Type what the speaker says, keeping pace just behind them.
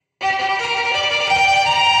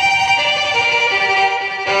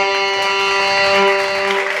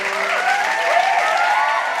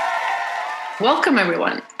Welcome,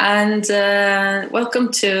 everyone, and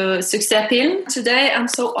welcome to Successpillen. Today, I'm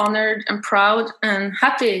so honored and proud and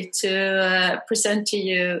happy to present to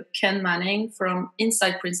you Ken Manning from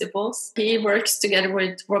Insight Principles. He works together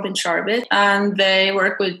with Robin Sharbutt, and they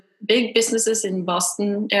work with big businesses in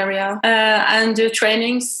Boston area and do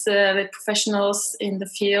trainings with professionals in the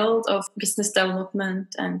field of business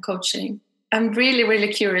development and coaching. I'm really,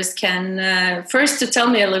 really curious, Ken, first to tell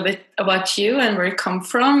me a little bit about you and where you come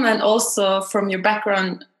from, and also from your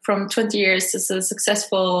background from 20 years as a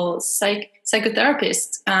successful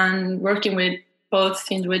psychotherapist and working with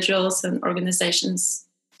both individuals and organizations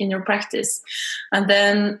in your practice, and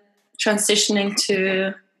then transitioning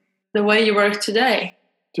to the way you work today.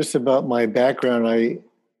 Just about my background, I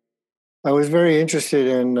was very interested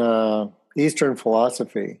in Eastern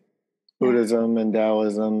philosophy. Buddhism and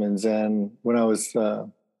Taoism and Zen when I was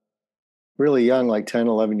really young, like 10,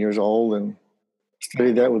 11 years old, and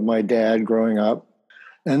studied that with my dad growing up.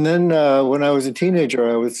 And then when I was a teenager,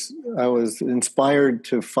 I was inspired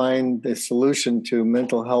to find the solution to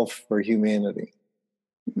mental health for humanity.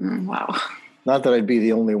 Wow. Not that I'd be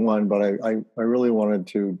the only one, but I really wanted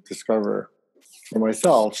to discover for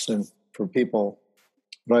myself and for people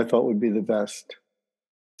what I thought would be the best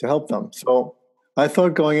to help them. So I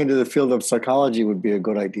thought going into the field of psychology would be a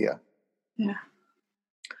good idea. Yeah.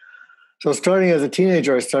 So starting as a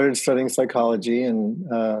teenager, I started studying psychology and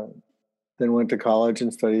then went to college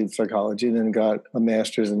and studied psychology, then got a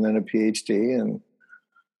master's and then a Ph.D. and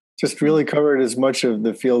just really covered as much of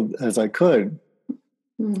the field as I could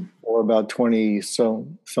for about 20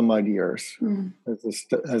 some odd years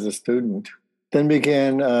as a student. Then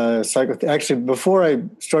began actually, before I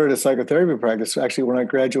started a psychotherapy practice, actually when I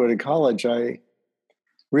graduated college, I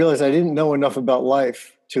realized I didn't know enough about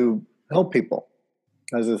life to help people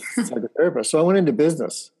as a psychotherapist. So I went into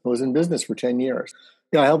business. I was in business for 10 years.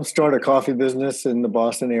 Yeah, I helped start a coffee business in the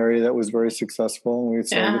Boston area that was very successful. And we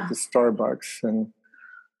sold it to Starbucks. And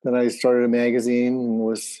then I started a magazine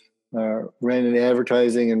and ran an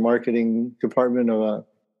advertising and marketing department of a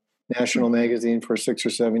national magazine for 6 or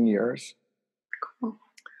 7 years. Cool.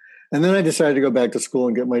 And then I decided to go back to school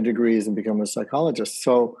and get my degrees and become a psychologist.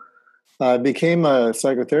 So I became a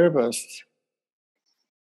psychotherapist,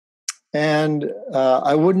 and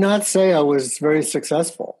I would not say I was very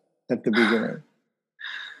successful at the beginning.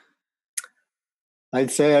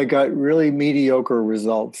 I'd say I got really mediocre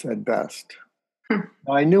results at best.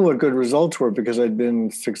 I knew what good results were because I'd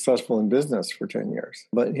been successful in business for 10 years.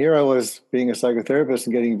 But here I was being a psychotherapist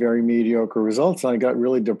and getting very mediocre results, and I got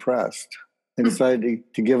really depressed and decided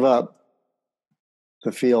to give up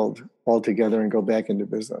the field altogether and go back into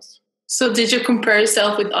business. So did you compare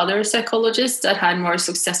yourself with other psychologists that had more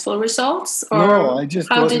successful results? Or no, I just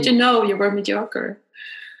how did you know you were mediocre?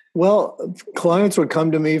 Well, clients would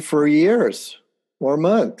come to me for years or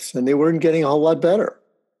months, and they weren't getting a whole lot better.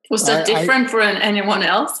 Was that different for anyone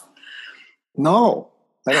else? No,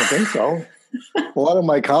 I don't think so. A lot of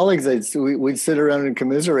my colleagues, we'd sit around and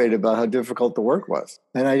commiserate about how difficult the work was.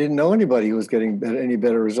 And I didn't know anybody who was getting any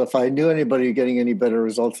better results. If I knew anybody getting any better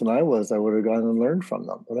results than I was, I would have gone and learned from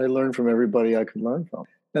them. But I learned from everybody I could learn from.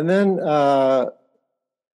 And then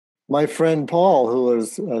my friend Paul, who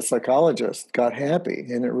was a psychologist, got happy.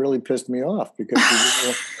 And it really pissed me off because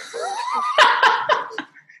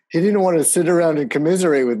he didn't want to sit around and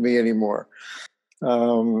commiserate with me anymore.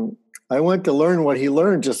 I went to learn what he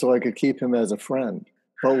learned just so I could keep him as a friend.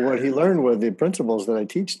 But what he learned were the principles that I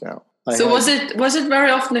teach now. Was it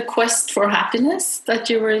very often a quest for happiness that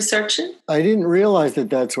you were researching? I didn't realize that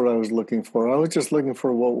that's what I was looking for. I was just looking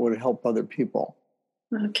for what would help other people.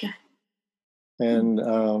 Okay. And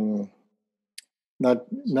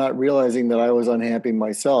not realizing that I was unhappy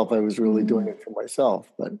myself. I was really doing it for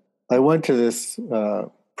myself. But I went to this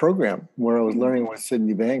program where I was learning what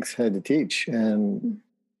Sydney Banks had to teach, and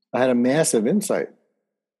I had a massive insight.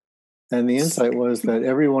 And the insight was that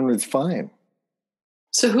everyone was fine.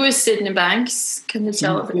 So who is Sydney Banks? Can you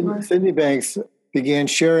tell a bit more? Sydney Banks began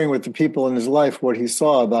sharing with the people in his life what he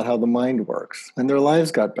saw about how the mind works, and their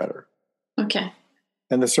lives got better. Okay.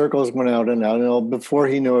 And the circles went out and out. And before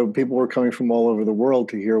he knew it, people were coming from all over the world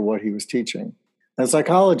to hear what he was teaching. And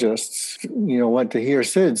psychologists, went to hear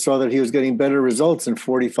Sid, saw that he was getting better results in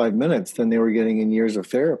 45 minutes than they were getting in years of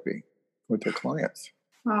therapy with their clients.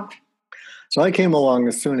 Wow. So I came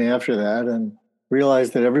along soon after that and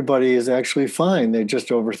realized that everybody is actually fine. They're just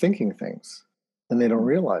overthinking things, and they don't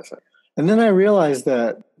realize it. And then I realized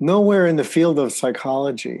that nowhere in the field of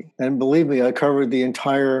psychology, and believe me, I covered the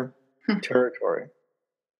entire territory,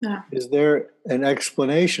 is there an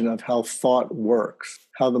explanation of how thought works,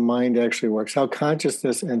 how the mind actually works, how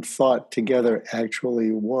consciousness and thought together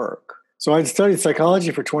actually work. So I'd studied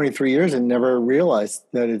psychology for 23 years and never realized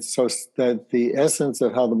that that the essence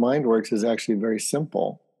of how the mind works is actually very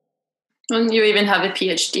simple. And you even have a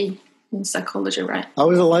PhD in psychology, right? I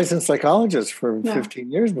was a licensed psychologist for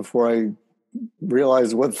 15 years before I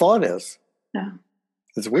realized what thought is. Yeah.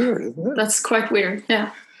 It's weird, isn't it? That's quite weird,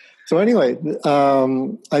 yeah. So anyway,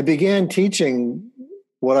 I began teaching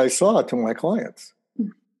what I saw to my clients.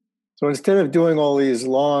 So instead of doing all these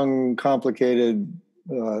long, complicated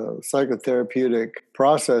psychotherapeutic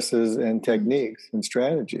processes and techniques and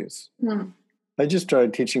strategies, I just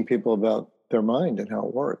started teaching people about their mind and how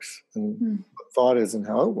it works and what thought is and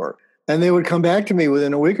how it works. And they would come back to me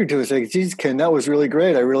within a week or two and say, geez, Ken, that was really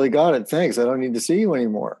great. I really got it. Thanks. I don't need to see you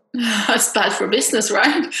anymore. That's bad for business,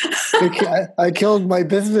 right? I killed my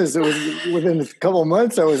business. It was within a couple of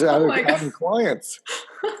months, I was out of clients.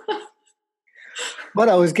 But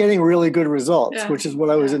I was getting really good results, which is what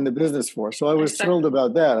I was in the business for. So I was thrilled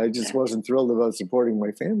about that. I just wasn't thrilled about supporting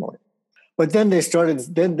my family. But then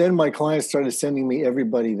then my clients started sending me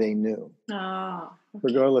everybody they knew,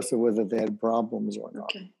 regardless of whether they had problems or not.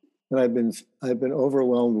 Okay. And I've been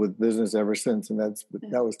overwhelmed with business ever since, and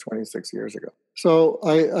that was 26 years ago. So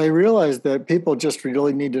I realized that people just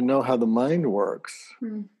really need to know how the mind works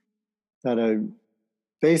at a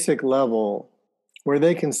basic level where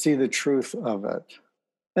they can see the truth of it.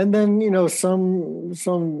 And then,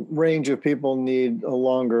 some range of people need a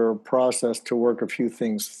longer process to work a few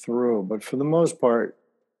things through. But for the most part,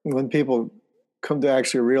 when people come to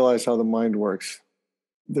actually realize how the mind works,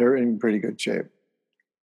 they're in pretty good shape.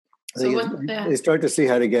 They start to see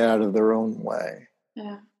how to get out of their own way.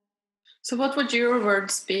 Yeah. So what would your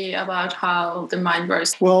words be about how the mind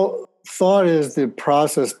works? Well, thought is the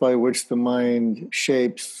process by which the mind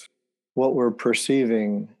shapes what we're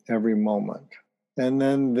perceiving every moment. And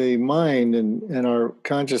then the mind and our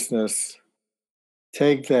consciousness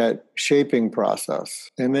take that shaping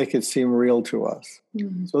process and make it seem real to us.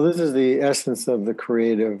 Mm-hmm. So this is the essence of the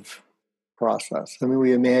creative process. I mean,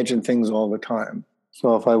 we imagine things all the time.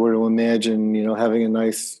 So if I were to imagine, having a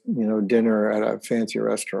nice, dinner at a fancy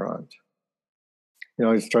restaurant,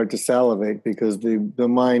 I'd start to salivate because the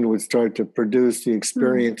mind would start to produce the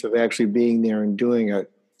experience of actually being there and doing it,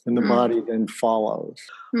 and the body then follows.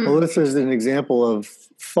 Well, this is an example of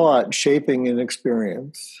thought shaping an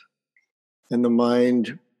experience, and the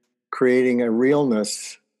mind creating a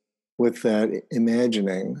realness with that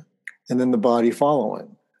imagining, and then the body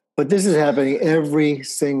following. But this is happening every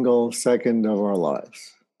single second of our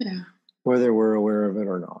lives, whether we're aware of it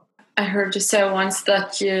or not. I heard you say once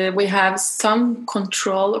that we have some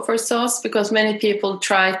control of ourselves, because many people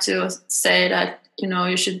try to say that,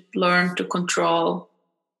 you should learn to control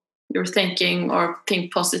your thinking or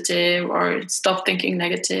think positive or stop thinking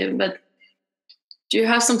negative. But do you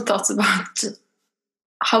have some thoughts about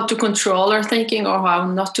how to control our thinking or how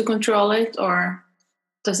not to control it, or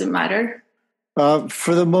does it matter?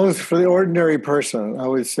 For the ordinary person, I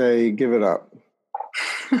would say give it up.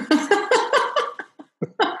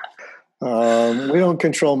 We don't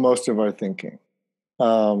control most of our thinking.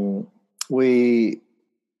 We're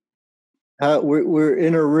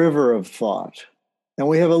in a river of thought, and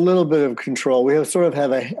we have a little bit of control. We have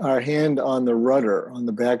our hand on the rudder on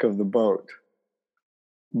the back of the boat,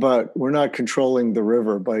 but we're not controlling the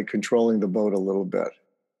river by controlling the boat a little bit.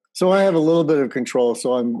 So I have a little bit of control,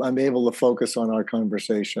 so I'm able to focus on our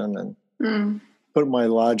conversation and put my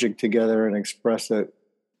logic together and express it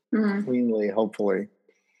cleanly, hopefully.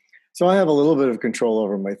 So I have a little bit of control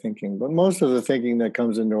over my thinking, but most of the thinking that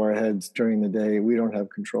comes into our heads during the day, we don't have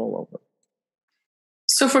control over.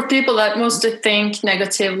 So for people that mostly think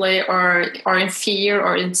negatively or are in fear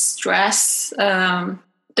or in stress,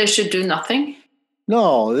 they should do nothing?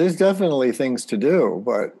 No, there's definitely things to do,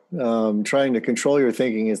 but trying to control your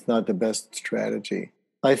thinking is not the best strategy.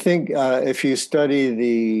 I think if you study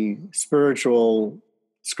the spiritual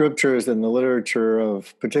scriptures and the literature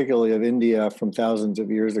particularly of India from thousands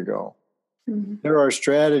of years ago, there are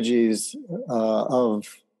strategies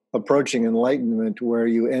of approaching enlightenment where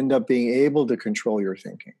you end up being able to control your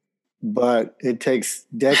thinking. But it takes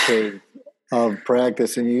decades of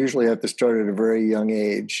practice, and you usually have to start at a very young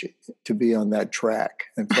age to be on that track.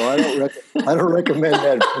 And so I don't recommend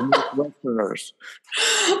that for most Westerners.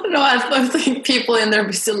 No, I think people in their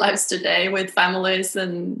busy lives today with families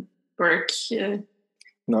and work.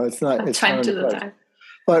 No, it's not. It's time not to the time.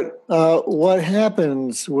 But what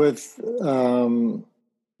happens with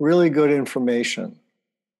really good information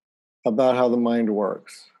about how the mind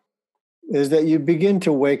works is that you begin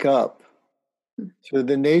to wake up to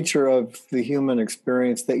the nature of the human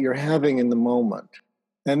experience that you're having in the moment.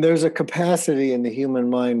 And there's a capacity in the human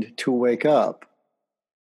mind to wake up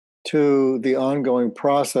to the ongoing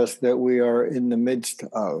process that we are in the midst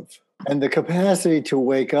of. And the capacity to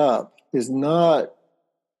wake up is not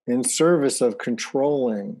in service of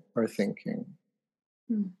controlling our thinking.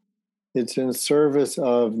 It's in service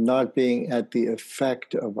of not being at the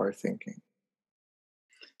effect of our thinking.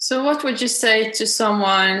 So what would you say to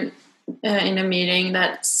someone in a meeting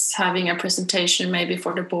that's having a presentation maybe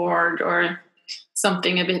for the board or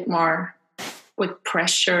something a bit more with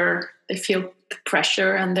pressure? They feel the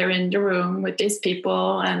pressure and they're in the room with these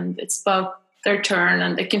people and it's about their turn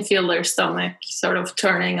and they can feel their stomach sort of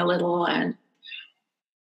turning a little. And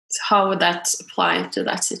how would that apply to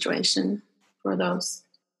that situation for those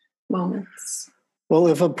moments? Well,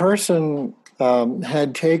 if a person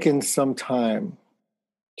had taken some time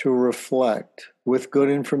to reflect with good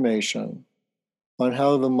information on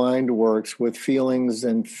how the mind works with feelings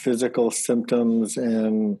and physical symptoms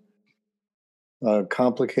and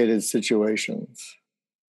complicated situations.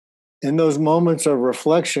 In those moments of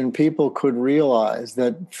reflection, people could realize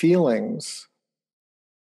that feelings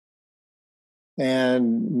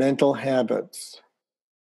and mental habits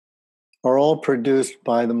are all produced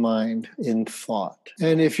by the mind in thought.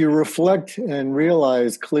 And if you reflect and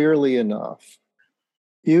realize clearly enough,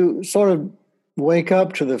 you sort of wake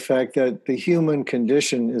up to the fact that the human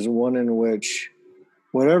condition is one in which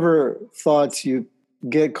whatever thoughts you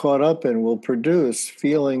get caught up in will produce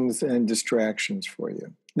feelings and distractions for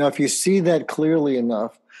you. Now, if you see that clearly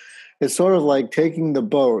enough, it's sort of like taking the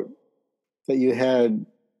boat that you had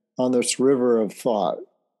on this river of thought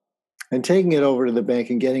and taking it over to the bank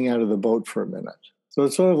and getting out of the boat for a minute. So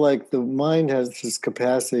it's sort of like the mind has this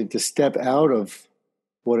capacity to step out of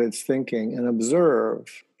what it's thinking and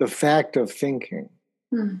observe the fact of thinking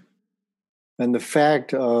and the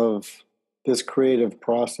fact of this creative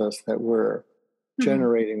process that we're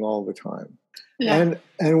generating all the time. Yeah.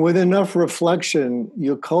 And with enough reflection,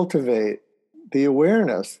 you cultivate the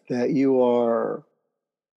awareness that you are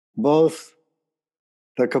both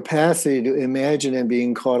the capacity to imagine and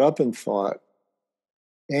being caught up in thought,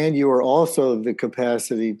 and you are also the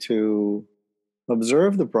capacity to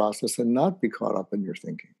observe the process and not be caught up in your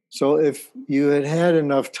thinking. So if you had had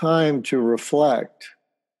enough time to reflect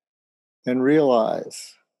and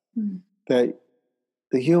realize that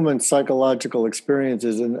the human psychological experience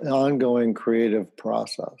is an ongoing creative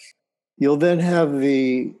process, you'll then have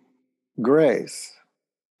the grace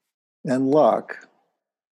and luck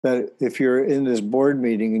that if you're in this board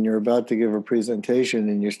meeting and you're about to give a presentation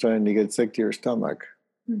and you're starting to get sick to your stomach,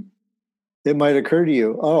 it might occur to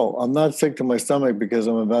you, oh, I'm not sick to my stomach because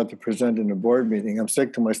I'm about to present in a board meeting. I'm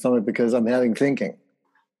sick to my stomach because I'm having thinking.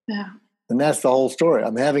 Yeah. And that's the whole story.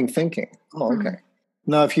 I'm having thinking. Oh, okay.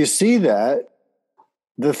 Now, if you see that,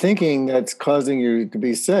 the thinking that's causing you to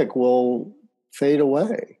be sick will fade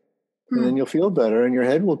away. And then you'll feel better and your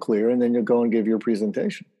head will clear and then you'll go and give your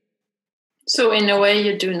presentation. So in a way,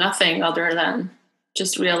 you do nothing other than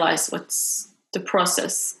just realize what's the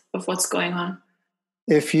process of what's going on.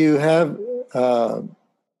 If you have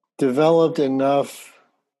developed enough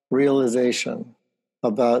realization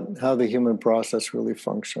about how the human process really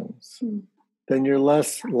functions, then you're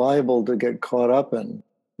less liable to get caught up in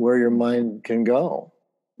where your mind can go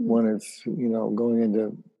when it's, going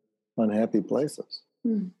into unhappy places.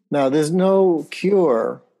 Now, there's no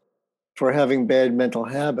cure for having bad mental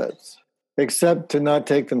habits except to not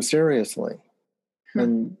take them seriously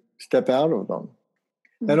and step out of them.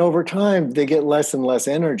 And over time, they get less and less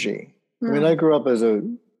energy. I mean, I grew up as a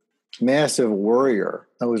massive worrier.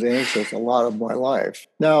 I was anxious a lot of my life.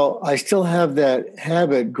 Now, I still have that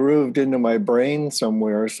habit grooved into my brain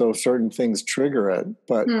somewhere, so certain things trigger it.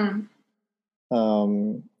 But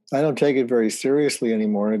I don't take it very seriously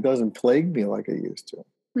anymore, and it doesn't plague me like it used to.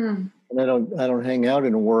 And I don't hang out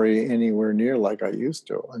and worry anywhere near like I used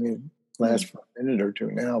to. I mean, it lasts for a minute or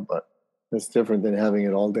two now, but it's different than having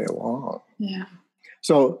it all day long. Yeah.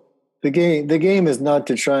 So the game is not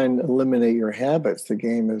to try and eliminate your habits. The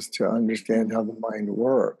game is to understand how the mind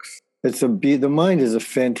works. The mind is a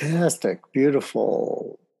fantastic,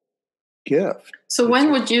 beautiful gift. So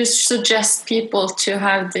when would you suggest people to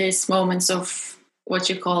have these moments of what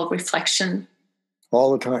you call reflection?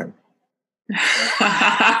 All the time.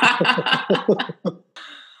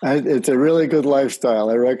 It's a really good lifestyle.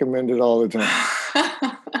 I recommend it all the time.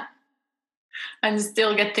 And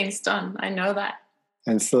still get things done. I know that.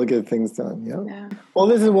 And still get things done. Yeah. Well,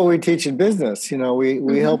 this is what we teach in business.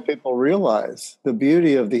 We help people realize the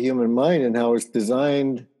beauty of the human mind and how it's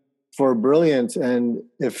designed for brilliance and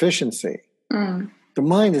efficiency. The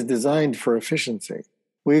mind is designed for efficiency.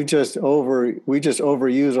 We just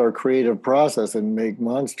overuse our creative process and make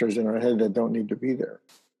monsters in our head that don't need to be there.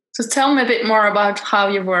 So tell me a bit more about how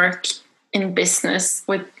you work in business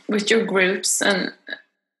with your groups and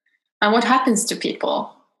what happens to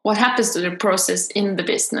people. What happens to the process in the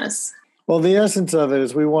business? Well, the essence of it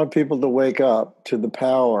is we want people to wake up to the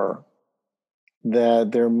power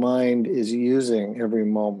that their mind is using every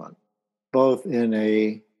moment, both in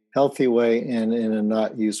a healthy way and in a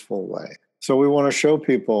not useful way. So we want to show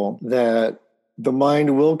people that the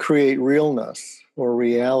mind will create realness or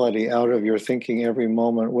reality out of your thinking every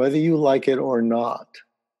moment, whether you like it or not.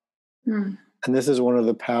 And this is one of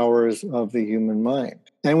the powers of the human mind.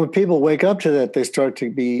 And when people wake up to that, they start to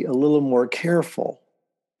be a little more careful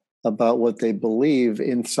about what they believe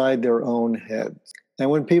inside their own heads. And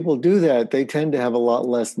when people do that, they tend to have a lot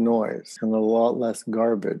less noise and a lot less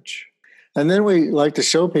garbage. And then we like to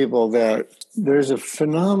show people that there's a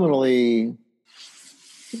phenomenally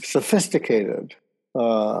sophisticated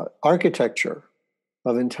architecture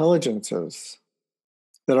of intelligences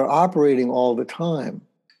that are operating all the time,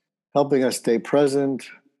 helping us stay present,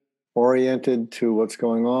 oriented to what's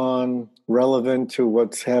going on, relevant to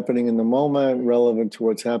what's happening in the moment, relevant to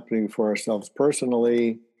what's happening for ourselves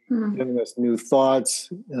personally, giving us new thoughts,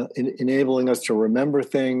 enabling us to remember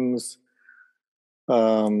things,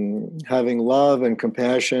 having love and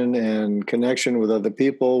compassion and connection with other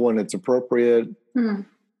people when it's appropriate,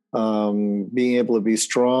 being able to be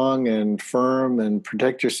strong and firm and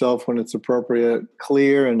protect yourself when it's appropriate,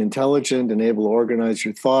 clear and intelligent, and able to organize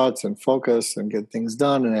your thoughts and focus and get things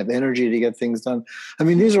done and have energy to get things done. I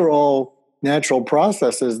mean, these are all natural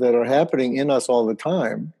processes that are happening in us all the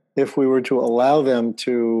time. If we were to allow them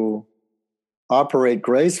to operate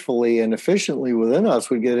gracefully and efficiently within us,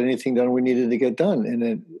 we'd get anything done we needed to get done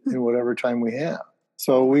in whatever time we have.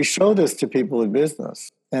 So we show this to people in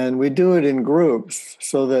business, and we do it in groups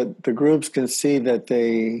so that the groups can see that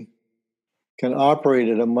they can operate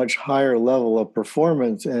at a much higher level of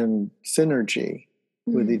performance and synergy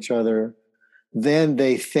with each other than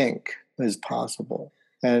they think is possible.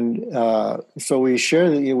 And so we share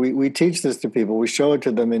that we teach this to people. We show it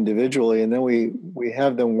to them individually, and then we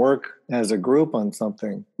have them work as a group on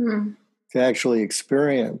something to actually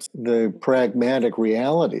experience the pragmatic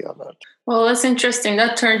reality of it. Well, that's interesting.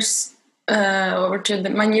 That turns over to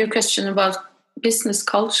my new question about business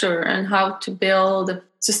culture and how to build a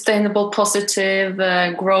sustainable, positive,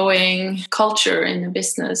 growing culture in a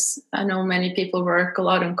business. I know many people work a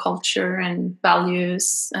lot on culture and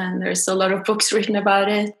values, and there's a lot of books written about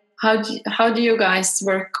it. How do you guys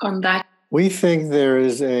work on that? We think there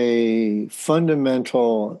is a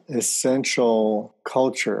fundamental, essential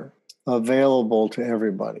culture available to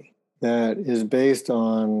everybody that is based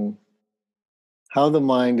on how the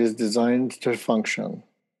mind is designed to function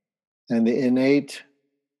and the innate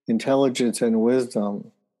intelligence and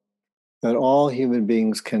wisdom that all human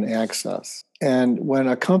beings can access. And when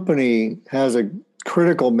a company has a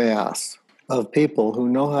critical mass of people who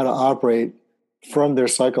know how to operate from their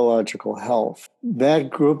psychological health, that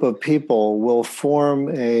group of people will form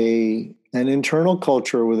an internal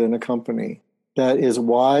culture within a company that is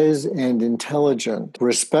wise and intelligent,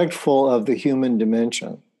 respectful of the human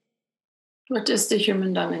dimension. What is the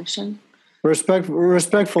human dimension?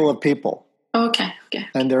 Respectful of people. Okay.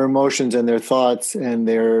 And their emotions and their thoughts and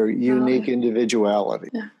their unique individuality.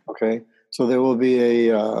 Yeah. Okay? So there will be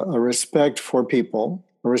a respect for people,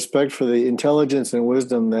 a respect for the intelligence and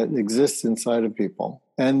wisdom that exists inside of people,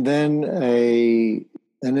 and then an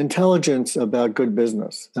intelligence about good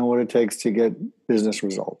business and what it takes to get business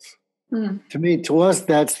results. To us,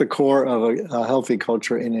 that's the core of a healthy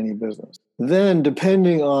culture in any business. Then,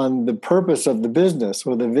 depending on the purpose of the business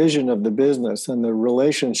or the vision of the business and the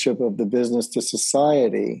relationship of the business to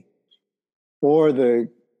society, or the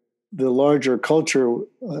larger culture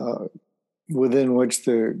within which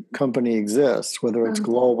the company exists, whether it's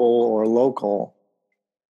global or local,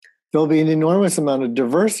 there'll be an enormous amount of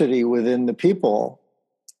diversity within the people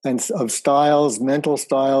and of styles, mental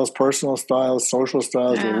styles, personal styles, social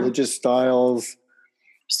styles, religious styles,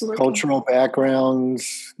 cultural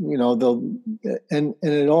backgrounds, and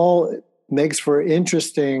it all makes for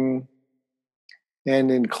interesting and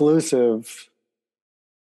inclusive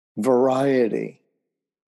variety.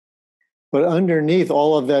 But underneath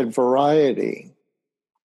all of that variety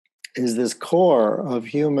is this core of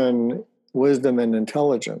human wisdom and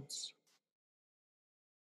intelligence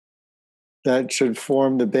that should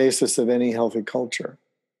form the basis of any healthy culture.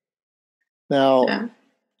 Now,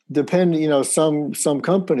 some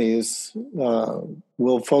companies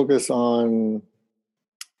will focus on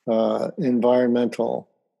environmental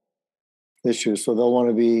issues. So they'll want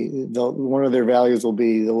to be, one of their values will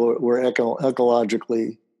be we're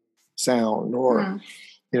ecologically sound, or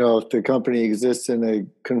if the company exists in a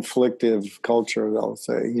conflictive culture, they'll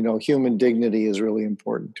say, human dignity is really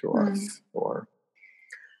important to us, or,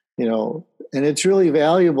 and it's really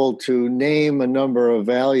valuable to name a number of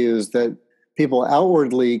values that people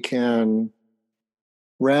outwardly can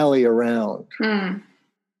rally around.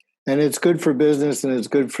 And it's good for business, and it's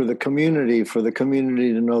good for the community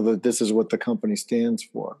to know that this is what the company stands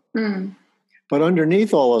for. But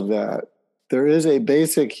underneath all of that, there is a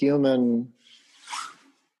basic human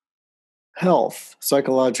health,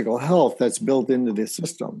 psychological health, that's built into the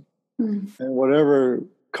system. And whatever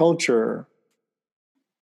culture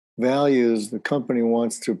values the company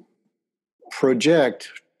wants to project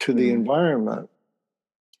to the environment,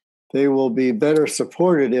 they will be better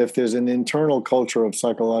supported if there's an internal culture of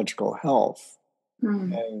psychological health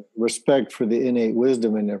and respect for the innate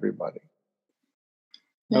wisdom in everybody.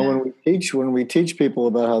 Now, when we teach people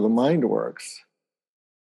about how the mind works,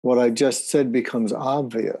 what I just said becomes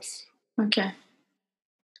obvious. Okay.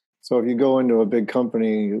 So if you go into a big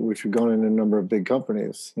company, which we've gone into a number of big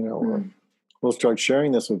companies, we'll start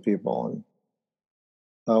sharing this with people. And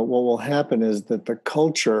what will happen is that the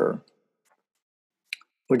culture,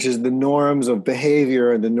 which is the norms of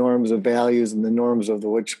behavior and the norms of values and the norms of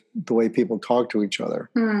the way people talk to each other,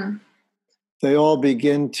 they all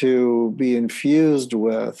begin to be infused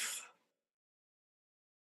with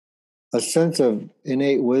a sense of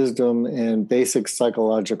innate wisdom and basic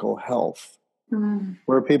psychological health,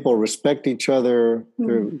 where people respect each other,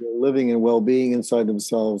 they're living in well-being inside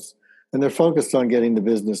themselves, and they're focused on getting the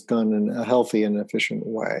business done in a healthy and efficient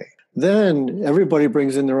way. Then everybody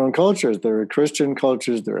brings in their own cultures. There are Christian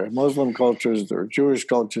cultures, there are Muslim cultures, there are Jewish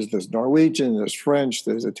cultures, there's Norwegian, there's French,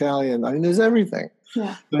 there's Italian. I mean, there's everything.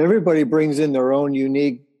 Yeah. But everybody brings in their own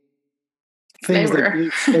unique things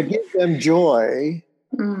that give them joy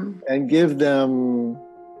and give them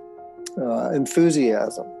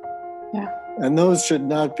enthusiasm. Yeah. And those should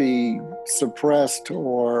not be suppressed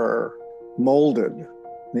or molded.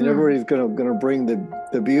 I mean, everybody's going to bring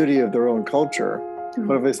the beauty of their own culture.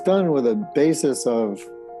 But if it's done with a basis of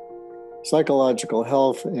psychological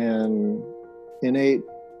health and innate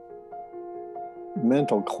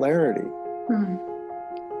mental clarity,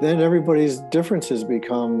 then everybody's differences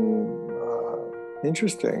become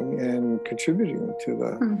interesting and contributing to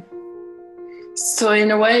the... So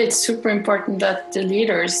in a way, it's super important that the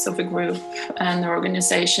leaders of a group and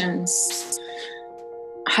organizations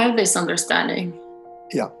have this understanding.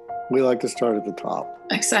 Yeah, we like to start at the top.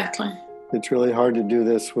 Exactly. It's really hard to do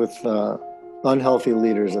this with unhealthy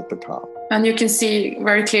leaders at the top. And you can see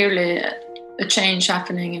very clearly a change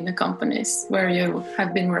happening in the companies where you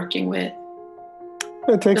have been working with.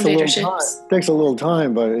 It takes a little time. It takes a little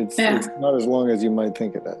time, but it's not as long as you might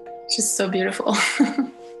think it is. It's just so beautiful.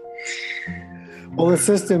 Well, the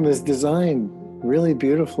system is designed really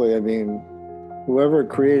beautifully. I mean, whoever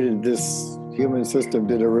created this human system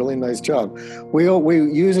did a really nice job. We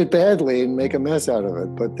use it badly and make a mess out of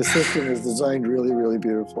it, but the system is designed really, really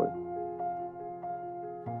beautifully.